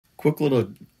Quick little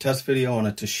test video on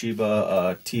a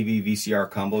Toshiba TV VCR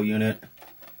combo unit.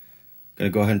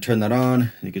 Gonna go ahead and turn that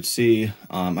on. You can see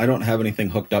I don't have anything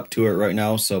hooked up to it right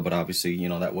now, but obviously, you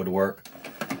know, that would work.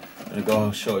 I'm gonna go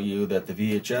and show you that the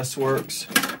VHS works.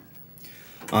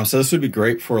 So this would be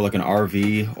great for like an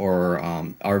RV or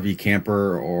RV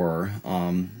camper or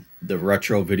the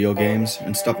retro video games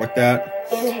and stuff like that.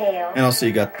 Inhale. And also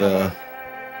you got the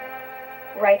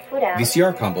Right foot out.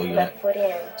 VCR combo unit. Left foot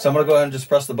in. So I'm gonna go ahead and just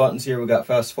press the buttons here. We got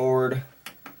fast forward,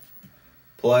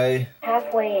 play,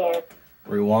 Halfway in.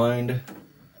 rewind,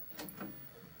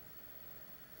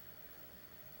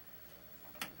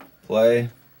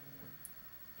 play.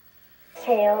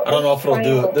 Tail. I don't know if it'll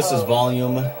do it. This is hold.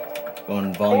 volume.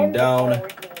 Going volume down,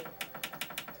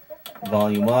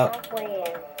 volume up. Halfway in.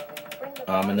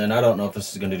 And then I don't know if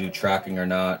this is going to do tracking or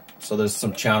not. So there's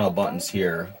some channel buttons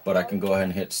here, but I can go ahead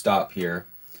and hit stop here.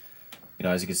 You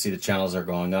know, as you can see, the channels are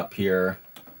going up here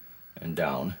and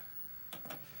down.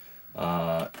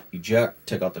 Eject,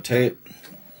 take out the tape.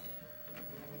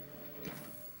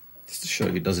 Just to show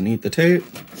you it doesn't eat the tape.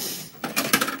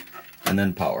 And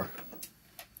then power.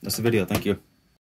 That's the video. Thank you.